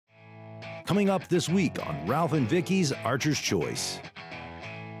Coming up this week on Ralph and Vicky's Archer's Choice.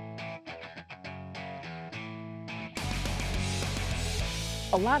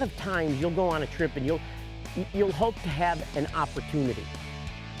 A lot of times you'll go on a trip and you'll hope to have an opportunity.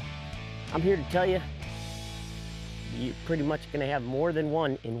 I'm here to tell you, you're pretty much going to have more than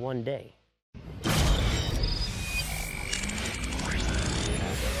one in one day.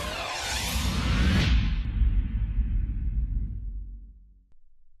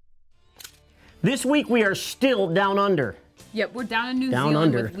 This week we are still down under. Yep, we're down in New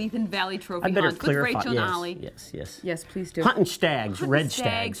Zealand with Lethen Valley Trophy hunts with Rachel and Ollie. Yes. Yes, please do. Hunting stags, red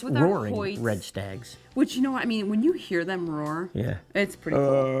stags, with our roaring Hoyts. red stags. Which, you know what, I mean, when you hear them roar, yeah, it's pretty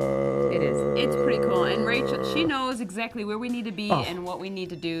cool. It is. It's pretty cool. And Rachel, she knows exactly where we need to be and what we need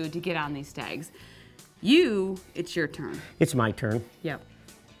to do to get on these stags. It's your turn. It's my turn. Yep.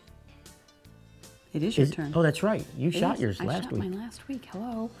 It is your turn. Oh, that's right. You shot yours last week. I shot mine last week.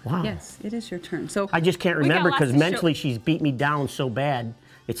 Hello. Wow. Yes, it is your turn. So I just can't remember because mentally she's beat me down so bad.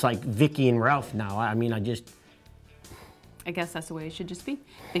 It's like Vicky and Ralph now. I mean, I guess that's the way it should just be.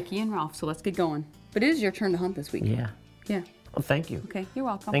 Vicky and Ralph. So let's get going. But it is your turn to hunt this week. Yeah. Yeah. Well, thank you. Okay, you're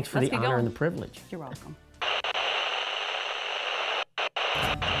welcome. Thanks for the honor and the privilege. You're welcome.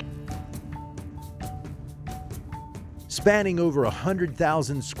 Spanning over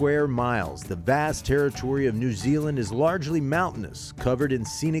 100,000 square miles, the vast territory of New Zealand is largely mountainous, covered in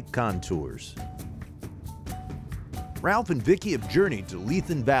scenic contours. Ralph and Vicky have journeyed to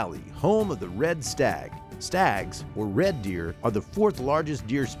Lethen Valley, home of the red stag. Stags, or red deer, are the fourth largest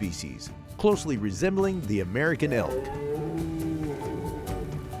deer species, closely resembling the American elk.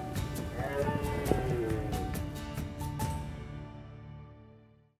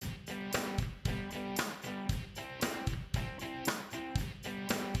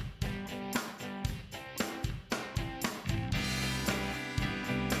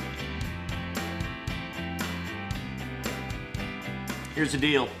 Here's the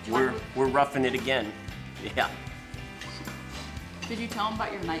deal. We're roughing it again. Yeah. Did you tell him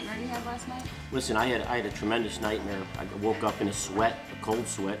about your nightmare you had last night? Listen, I had a tremendous nightmare. I woke up in a sweat, a cold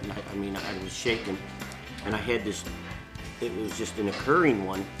sweat, and I was shaking. And I had this, it was just an occurring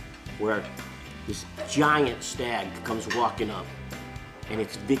one where this giant stag comes walking up, and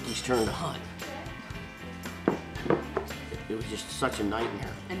it's Vicky's turn to hunt. It was just such a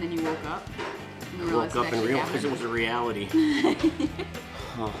nightmare. And then you woke up? I woke up and realized it was a reality.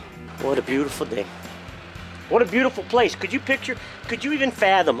 Oh, what a beautiful day. What a beautiful place. Could you even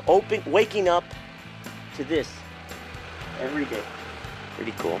fathom waking up to this every day?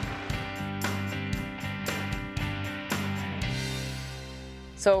 Pretty cool.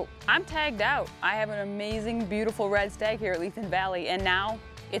 So I'm tagged out. I have an amazing, beautiful red stag here at Lethen Valley, and now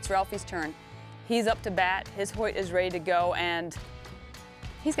it's Ralphie's turn. He's up to bat, his Hoyt is ready to go, and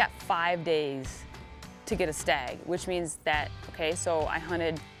he's got 5 days to get a stag, which means that, okay, so I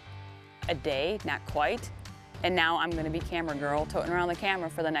hunted a day, not quite, and now I'm gonna be camera girl, toting around the camera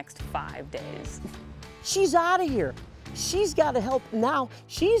for the next 5 days. She's out of here. She's got to help now.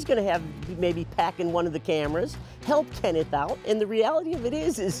 She's gonna have maybe packing one of the cameras, help Kenneth out, and the reality of it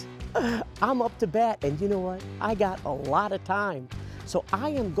is I'm up to bat, and you know what? I got a lot of time. So I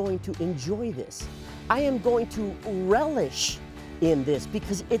am going to enjoy this. I am going to relish in this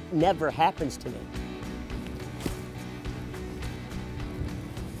because it never happens to me.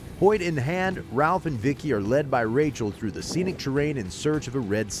 Hoyt in hand, Ralph and Vicky are led by Rachel through the scenic terrain in search of a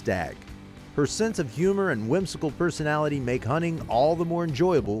red stag. Her sense of humor and whimsical personality make hunting all the more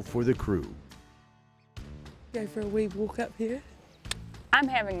enjoyable for the crew. Go for a wee walk up here. I'm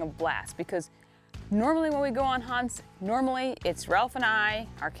having a blast because normally when we go on hunts, normally it's Ralph and I,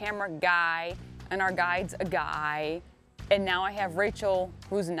 our camera guy, and our guide's a guy. And now I have Rachel,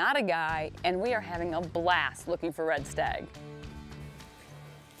 who's not a guy, and we are having a blast looking for red stag.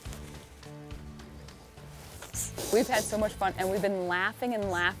 We've had so much fun, and we've been laughing and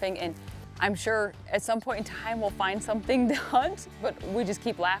laughing, and I'm sure at some point in time we'll find something to hunt, but we just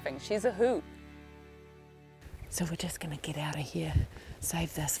keep laughing. She's a hoot. So we're just gonna get out of here,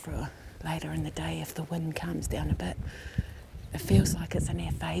 save this for later in the day if the wind calms down a bit. It feels like it's in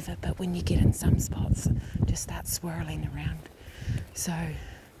our favour, but when you get in some spots, it just starts swirling around. So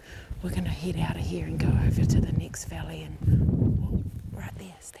we're gonna head out of here and go over to the next valley, and whoa, right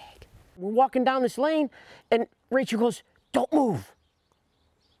there, stag. We're walking down this lane, and Rachel goes, "Don't move."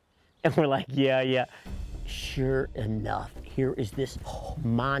 And we're like, yeah. Sure enough, here is this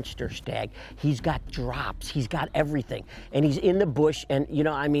monster stag. He's got drops, he's got everything. And he's in the bush, and you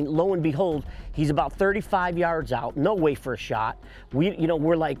know, I mean, lo and behold, he's about 35 yards out, no way for a shot.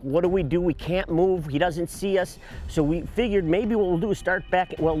 We're like, what do? We can't move, he doesn't see us. So we figured maybe what we'll do is start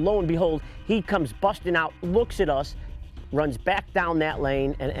back. Well, lo and behold, he comes busting out, looks at us, runs back down that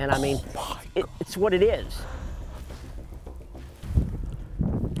lane, and I mean, it's what it is.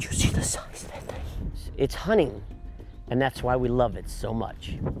 Do you see the size of that thing? It's hunting, and that's why we love it so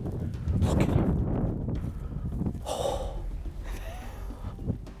much. Look at it. Oh.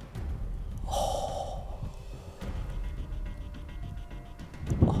 Oh.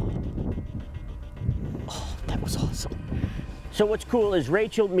 Oh, that was awesome. So what's cool is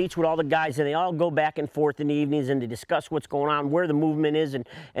Rachel meets with all the guys, and they all go back and forth in the evenings and they discuss what's going on, where the movement is,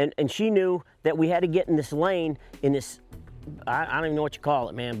 and she knew that we had to get in this lane, in this, I don't even know what you call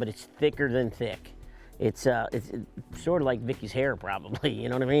it, man, but it's thicker than thick. It's sort of like Vicky's hair, probably, you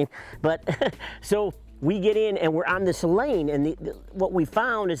know what I mean? But so we get in and we're on this lane, and what we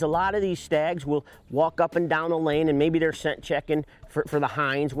found is a lot of these stags will walk up and down the lane, and maybe they're scent checking for the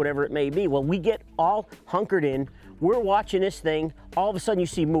hinds, whatever it may be. Well, we get all hunkered in, we're watching this thing, all of a sudden you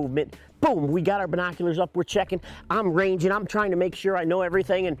see movement, boom, we got our binoculars up, we're checking, I'm ranging, I'm trying to make sure I know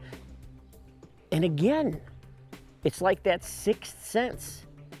everything, and again, it's like that sixth sense.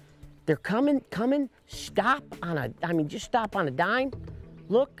 They're coming, stop on a, just stop on a dime,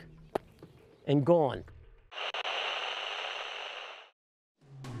 look, and gone.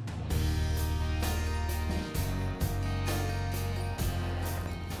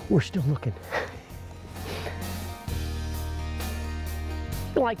 We're still looking.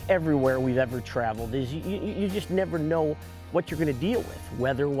 Like everywhere we've ever traveled, is you just never know what you're going to deal with,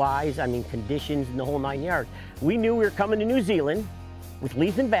 weather-wise, I mean, conditions and the whole 9 yards. We knew we were coming to New Zealand with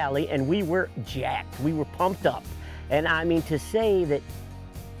Lethen Valley, and we were jacked. We were pumped up. And I mean, to say that,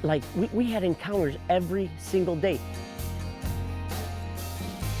 like, we had encounters every single day.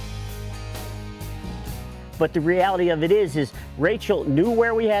 But the reality of it is Rachel knew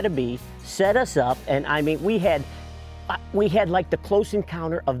where we had to be, set us up, and I mean, we had like the close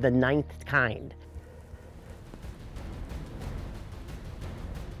encounter of the 9th kind.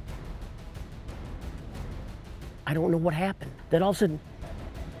 I don't know what happened. Then all of a sudden,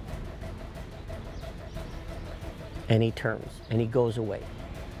 and he turns and he goes away.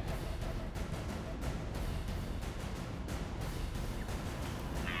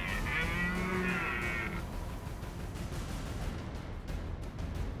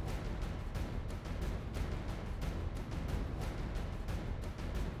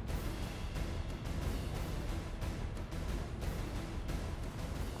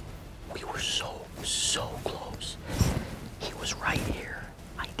 We were so close. He was right here.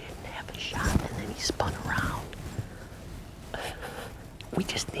 I didn't have a shot, and then he spun around. We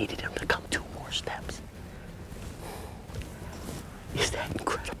just needed him to come 2 more steps. Is that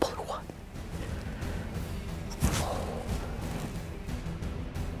incredible or what?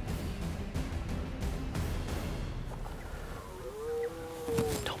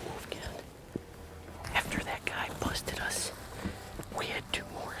 Don't move again. After that guy busted us, we had 2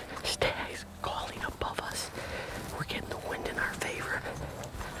 more stags calling above us. We're getting the wind in our favor.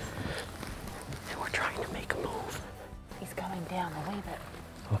 And we're trying to make a move. He's going down a wee bit.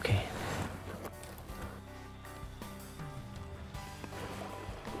 Okay.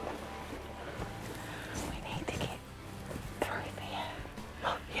 We need to get through there.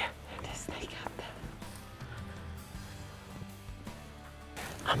 Oh, yeah. To sneak up there.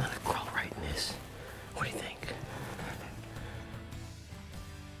 I'm gonna crawl right in this. What do you think?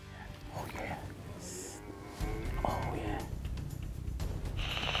 Oh, yeah. Oh, yeah.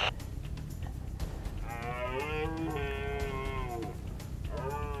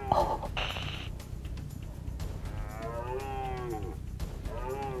 Oh.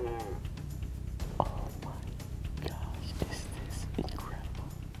 Oh my gosh, is this incredible?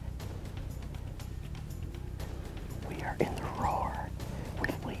 We are in the roar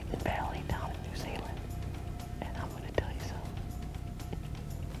with Lethen Valley.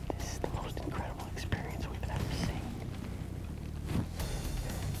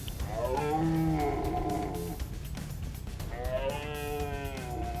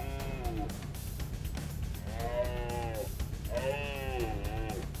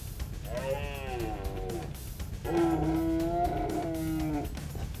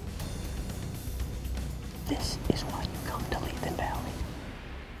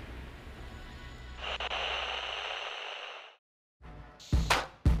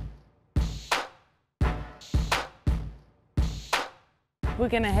 we're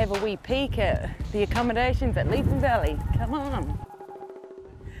gonna have a wee peek at the accommodations at Lethen Valley. Come on.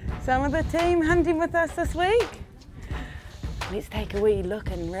 Some of the team hunting with us this week. Let's take a wee look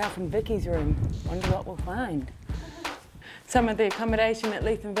in Ralph and Vicky's room. Wonder what we'll find. Some of the accommodation at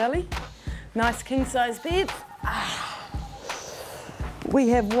Lethen Valley. Nice king-size beds. We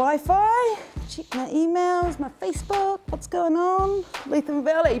have Wi-Fi. Check my emails, my Facebook, what's going on? Lethen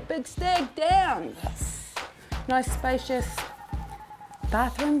Valley, big stag down. Yes. Nice spacious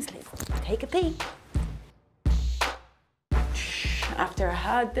bathrooms. Let's take a peek. After a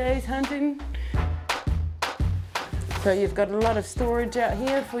hard day's hunting. So you've got a lot of storage out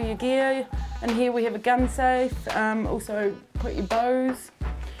here for your gear. And here we have a gun safe, also put your bows.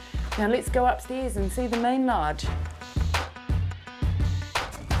 Now let's go upstairs and see the main lodge.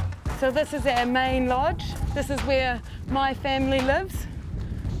 So this is our main lodge. This is where my family lives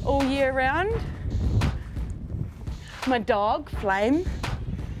all year round. My dog, Flame,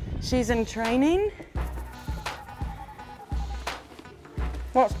 she's in training.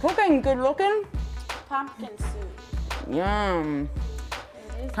 What's cooking? Good looking? Pumpkin soup. Yum.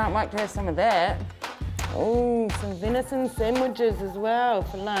 Can't wait to have some of that. Oh, some venison sandwiches as well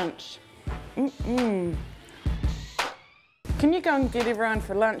for lunch. Can you go and get everyone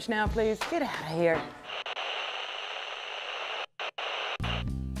for lunch now, please? Get out of here.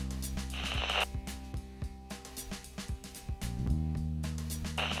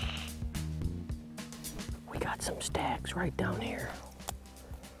 We got some stags right down here.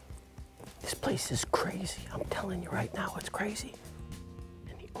 This place is crazy. I'm telling you right now, it's crazy.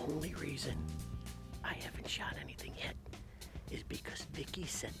 And the only reason I haven't shot anything yet is because Vicky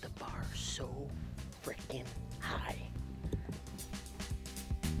set the bar so freaking high.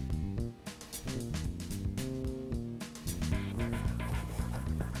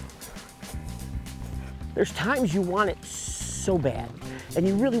 There's times you want it so bad, and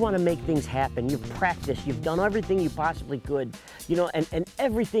you really want to make things happen. You've practiced, you've done everything you possibly could, you know, and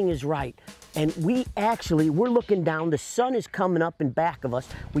everything is right. And we're looking down, the sun is coming up in back of us.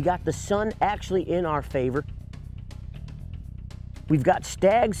 We got the sun actually in our favor. We've got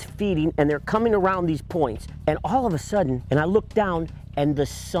stags feeding, and they're coming around these points. And all of a sudden, and I look down, and the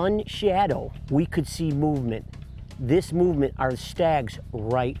sun shadow, we could see movement. This movement are stags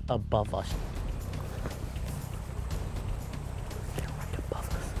right above us. They're right above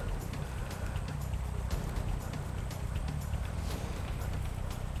us.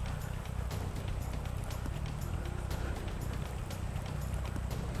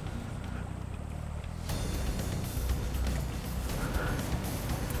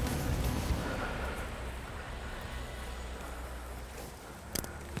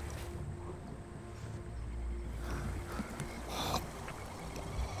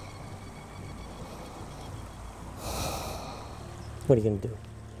 What are you gonna do?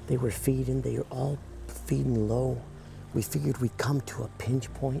 They were feeding, they were all feeding low. We figured we'd come to a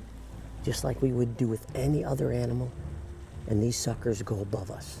pinch point, just like we would do with any other animal, and these suckers go above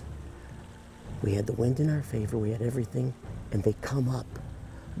us. We had the wind in our favor, we had everything, and they come up.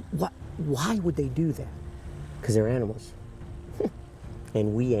 Why would they do that? Because they're animals,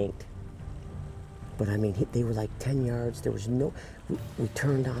 and we ain't. But I mean, they were like 10 yards, there was no, we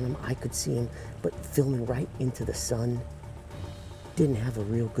turned on them, I could see them, but filming right into the sun. Didn't have a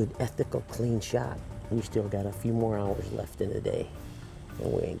real good ethical clean shot. We still got a few more hours left in the day,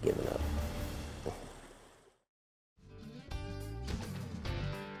 and we ain't giving up.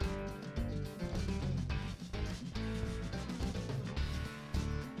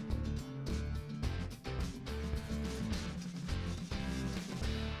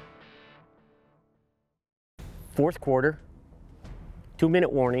 Fourth quarter,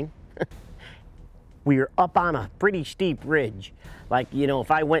 2-minute warning. We were up on a pretty steep ridge. Like, you know,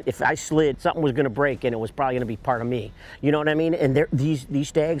 if I slid, something was gonna break, and it was probably gonna be part of me. You know what I mean? And these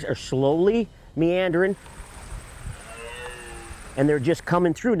stags are slowly meandering, and they're just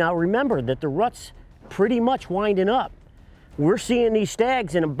coming through. Now remember that the rut's pretty much winding up. We're seeing these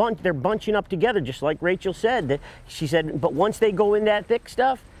stags in a bunch, they're bunching up together, just like Rachel said. She said, but once they go in that thick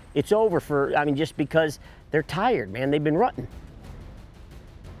stuff, it's over for, I mean, just because they're tired, man, they've been rutting.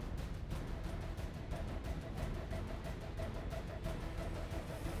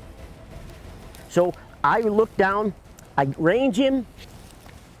 So I look down, I range him,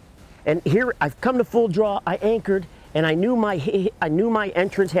 and here I've come to full draw. I anchored, and I knew my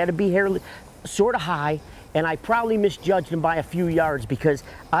entrance had to be here sort of high, and I probably misjudged him by a few yards because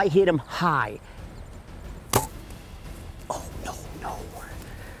I hit him high. Oh, no, no,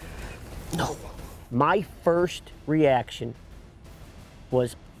 no. My first reaction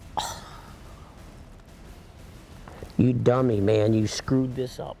was, oh. You dummy, man, you screwed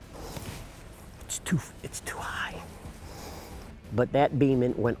this up. It's too high. But that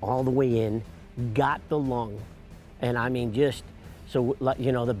beam went all the way in, got the lung. And I mean, just, so,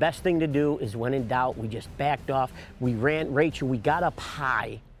 you know, the best thing to do is when in doubt, we just backed off. We ran, Rachel, we got up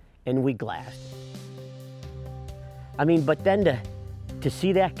high and we glassed. I mean, but then to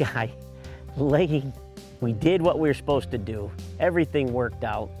see that guy laying, we did what we were supposed to do. Everything worked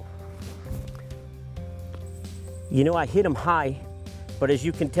out. You know, I hit him high, but as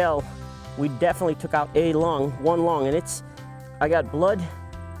you can tell, we definitely took out one lung, and I got blood.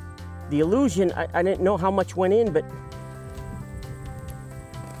 The illusion, I didn't know how much went in, but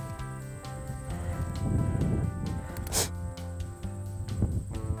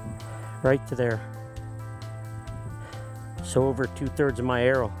right to there. So over 2/3 of my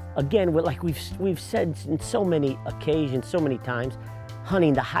arrow. Again, like we've said in so many occasions, so many times,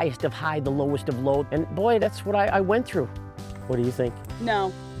 hunting the highest of high, the lowest of low, and boy, that's what I went through. What do you think?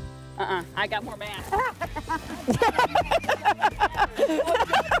 No. I got more math.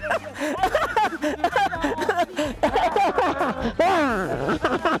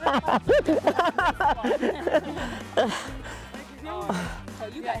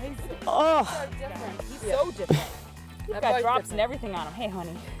 You got his. Oh. So different. He's so different. You've got drops and everything on him. Hey,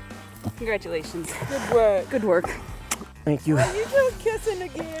 honey. Congratulations. Good work. Good work. Thank you. Are you two kissing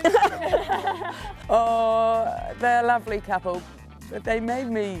again? Oh, they're a lovely couple. But they made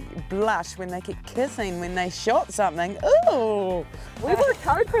me blush when they kept kissing when they shot something. Ooh! We worked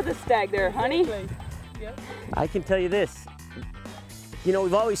hard for this stag there, honey. I can tell you this. You know,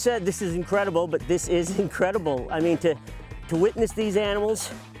 we've always said this is incredible, but this is incredible. I mean, to witness these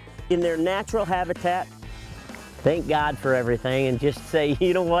animals in their natural habitat, thank God for everything, and just say,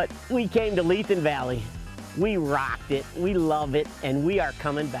 you know what? We came to Lethen Valley. We rocked it, we love it, and we are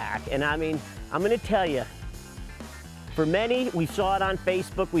coming back. And I mean, I'm gonna tell you, for many, we saw it on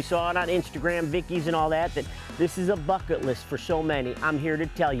Facebook, we saw it on Instagram, Vicky's and all that, that this is a bucket list for so many. I'm here to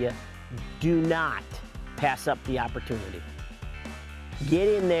tell you, do not pass up the opportunity. Get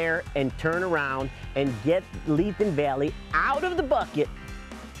in there and turn around and get Lethen Valley out of the bucket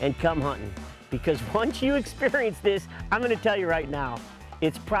and come hunting. Because once you experience this, I'm gonna tell you right now,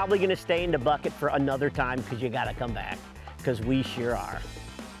 it's probably gonna stay in the bucket for another time because you gotta come back, because we sure are.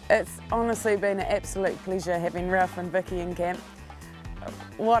 It's honestly been an absolute pleasure having Ralph and Vicky in camp.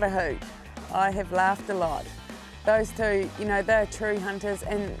 What a hoot. I have laughed a lot. Those two, you know, they're true hunters,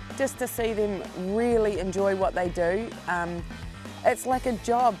 and just to see them really enjoy what they do, it's like a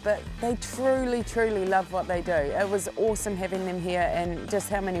job, but they truly, truly love what they do. It was awesome having them here, and just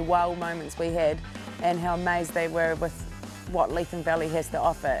how many wow moments we had and how amazed they were with what Lethen Valley has to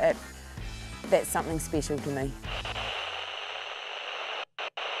offer. That's something special to me.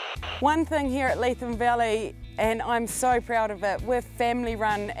 One thing here at Lethen Valley, and I'm so proud of it, we're family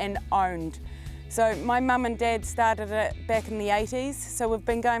run and owned. So my mum and dad started it back in the 80s, so we've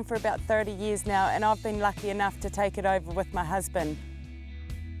been going for about 30 years now, and I've been lucky enough to take it over with my husband.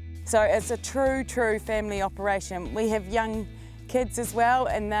 So it's a true, true family operation. We have young kids as well,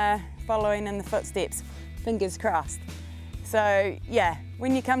 and they're following in the footsteps, fingers crossed. So yeah,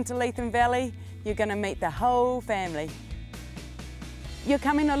 when you come to Lethen Valley, you're gonna meet the whole family. You're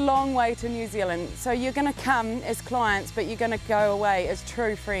coming a long way to New Zealand, so you're going to come as clients, but you're going to go away as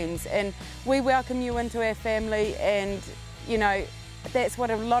true friends, and we welcome you into our family. And you know, that's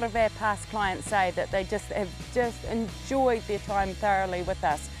what a lot of our past clients say, that they just have enjoyed their time thoroughly with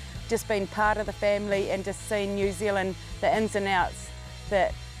us, just being part of the family and just seeing New Zealand, the ins and outs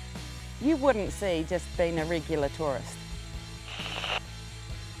that you wouldn't see just being a regular tourist.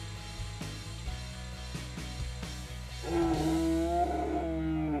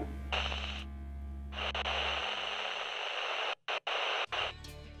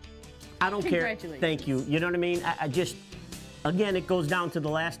 I don't care. Thank you. You know what I mean? I just, again, it goes down to the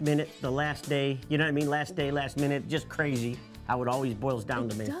last minute, the last day. You know what I mean? Last day, last minute. Just crazy how it always boils down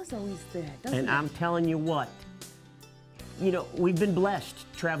to me. It does always that, doesn't it? And I'm telling you what, you know, we've been blessed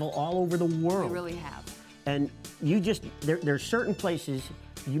to travel all over the world. We really have. And you just, there's certain places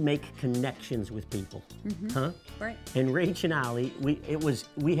you make connections with people, huh? Right. And Rach and Ollie,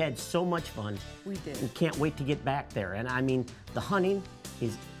 we had so much fun. We did. We can't wait to get back there. And I mean, the hunting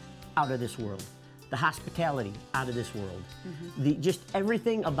is out of this world. The hospitality, out of this world. Just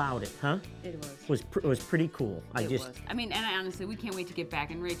everything about it, huh? It Was pretty cool. I mean, and honestly, we can't wait to get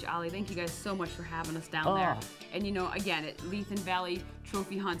back. And Rach, Ollie, thank you guys so much for having us down there. And you know, again, at Lethen Valley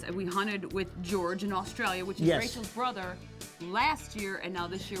Trophy Hunts, we hunted with George in Australia, which is Rachel's brother, last year, and now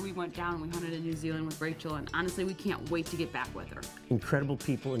this year we went down and we hunted in New Zealand with Rachel, and honestly, we can't wait to get back with her. Incredible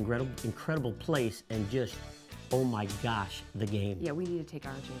people, incredible place, and just Oh my gosh, the game. Yeah, we need to take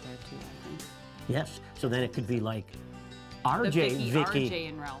RJ there too, I think. Yes, so then it could be like The RJ, Vicky. RJ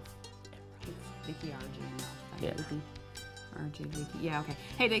and Ralph. It's Vicky, RJ, and Ralph. That Yeah. would be RJ, Vicky. Yeah, okay.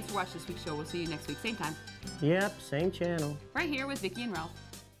 Hey, thanks for watching this week's show. We'll see you next week, same time, Yep, same channel. right here with Vicky and Ralph.